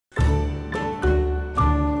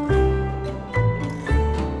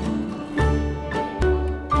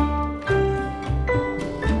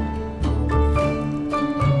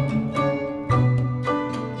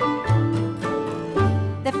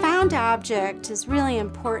object is really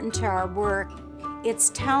important to our work.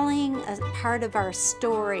 It's telling a part of our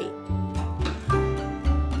story.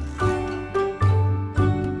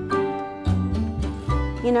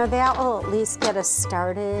 You know, that will at least get us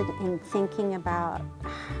started in thinking about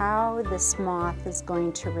how this moth is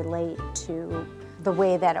going to relate to the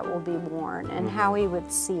way that it will be worn and how we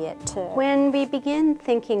would see it too. When we begin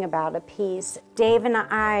thinking about a piece, Dave and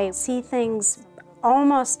I see things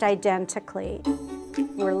almost identically.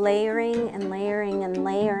 We're layering and layering and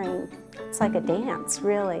layering. It's like a dance,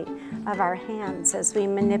 really, of our hands as we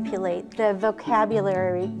manipulate the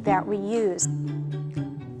vocabulary that we use.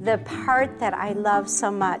 The part that I love so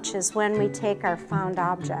much is when we take our found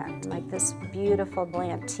object, like this beautiful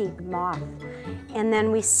antique moth, and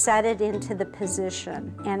then we set it into the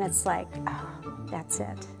position, and it's like, oh, that's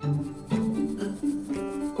it.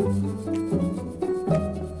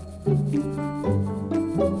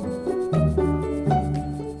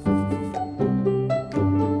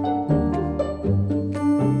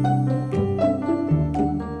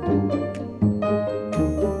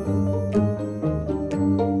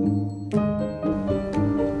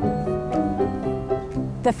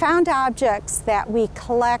 The found objects that we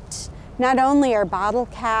collect not only are bottle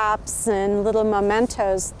caps and little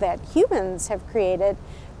mementos that humans have created,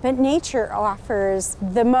 but nature offers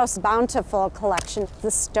the most bountiful collection.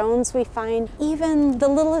 The stones we find, even the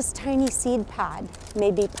littlest tiny seed pod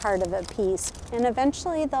may be part of a piece, and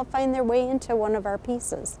eventually they'll find their way into one of our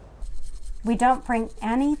pieces. We don't bring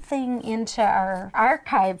anything into our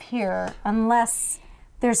archive here unless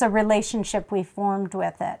there's a relationship we formed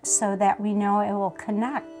with it so that we know it will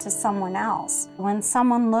connect to someone else. When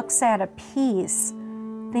someone looks at a piece,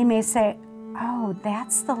 they may say, oh,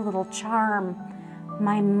 that's the little charm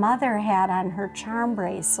my mother had on her charm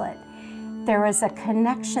bracelet. There was a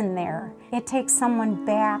connection there. It takes someone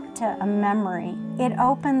back to a memory. It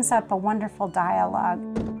opens up a wonderful dialogue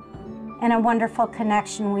and a wonderful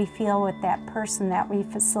connection we feel with that person that we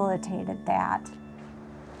facilitated that.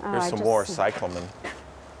 Here's some more cyclamen.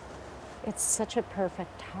 It's such a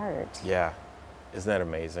perfect heart. Yeah, isn't that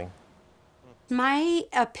amazing? My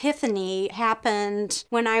epiphany happened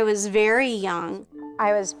when I was very young.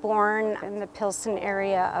 I was born in the Pilsen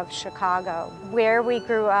area of Chicago. Where we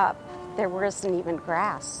grew up, there wasn't even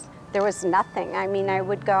grass. There was nothing. I mean, I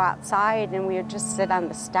would go outside and we would just sit on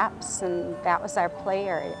the steps, and that was our play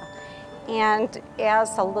area. And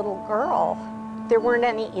as a little girl, there weren't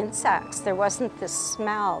any insects. There wasn't this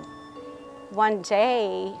smell. One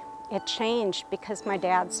day, it changed because my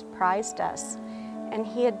dad surprised us, and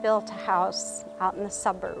he had built a house out in the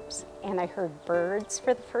suburbs, and I heard birds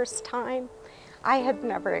for the first time. I had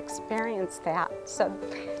never experienced that, so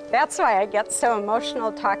that's why I get so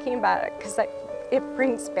emotional talking about it, because it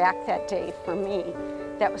brings back that day for me.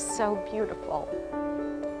 That was so beautiful.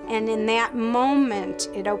 And in that moment,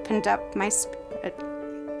 it opened up my spirit.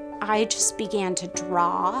 I just began to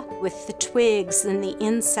draw with the twigs and the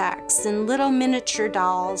insects and little miniature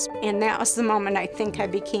dolls, and that was the moment I think I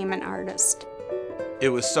became an artist. It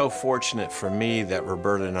was so fortunate for me that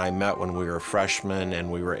Roberta and I met when we were freshmen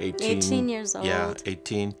and we were 18. 18 years old. Yeah,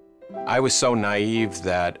 18. I was so naive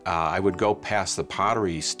that I would go past the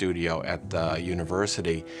pottery studio at the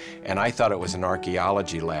university, and I thought it was an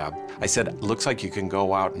archaeology lab. I said, looks like you can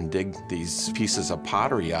go out and dig these pieces of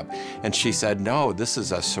pottery up. And she said, no, this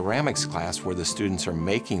is a ceramics class where the students are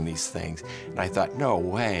making these things. And I thought, no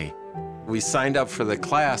way. We signed up for the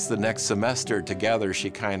class the next semester together. She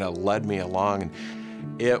kind of led me along,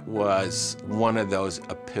 and it was one of those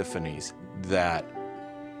epiphanies that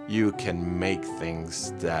you can make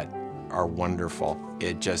things that are wonderful.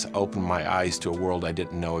 It just opened my eyes to a world I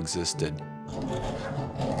didn't know existed.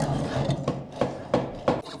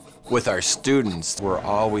 With our students, we're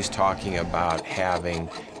always talking about having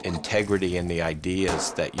integrity in the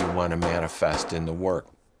ideas that you want to manifest in the work.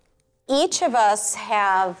 Each of us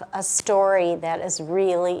have a story that is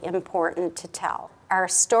really important to tell. Our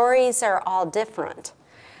stories are all different,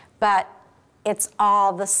 but it's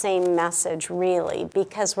all the same message, really,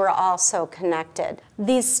 because we're all so connected.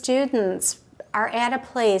 These students are at a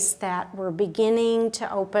place that we're beginning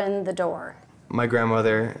to open the door. My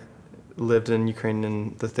grandmother lived in Ukraine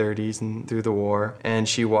in the 30s and through the war, and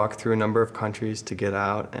she walked through a number of countries to get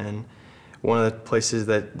out, and one of the places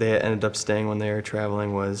that they ended up staying when they were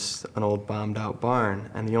traveling was an old bombed-out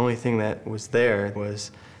barn, and the only thing that was there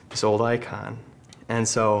was this old icon. And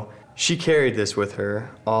so she carried this with her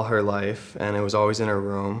all her life, and it was always in her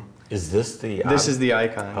room. Is this the... This is the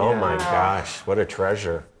icon. Oh yeah. my gosh, what a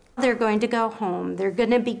treasure. They're going to go home. They're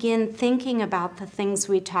going to begin thinking about the things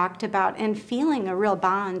we talked about and feeling a real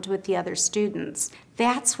bond with the other students.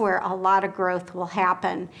 That's where a lot of growth will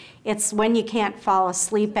happen. It's when you can't fall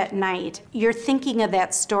asleep at night. You're thinking of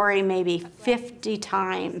that story maybe 50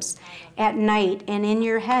 times at night, and in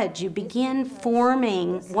your head you begin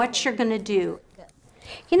forming what you're going to do.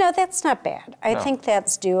 You know, that's not bad. I think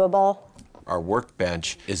that's doable. Our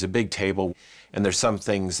workbench is a big table, and there's some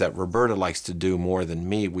things that Roberta likes to do more than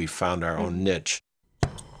me. We found our own niche.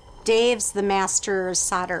 Dave's the master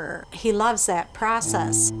solderer. He loves that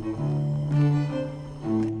process.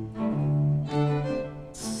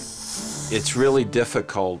 It's really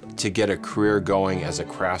difficult to get a career going as a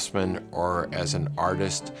craftsman or as an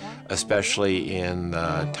artist, especially in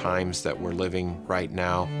the times that we're living right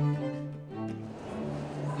now.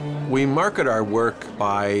 We market our work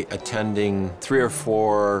by attending 3 or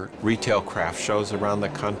 4 retail craft shows around the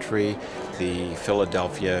country, the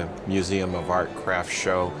Philadelphia Museum of Art Craft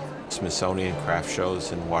Show, Smithsonian craft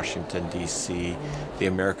shows in Washington, D.C., the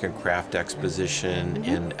American Craft Exposition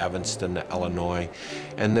in Evanston, Illinois,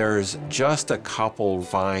 and there's just a couple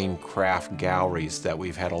fine craft galleries that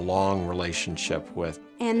we've had a long relationship with.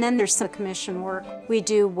 And then there's some commission work. We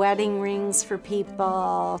do wedding rings for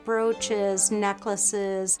people, brooches,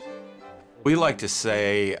 necklaces. We like to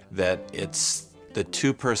say that it's the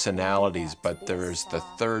 2 personalities, but there's the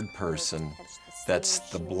third person that's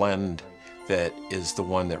the blend that is the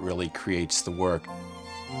one that really creates the work.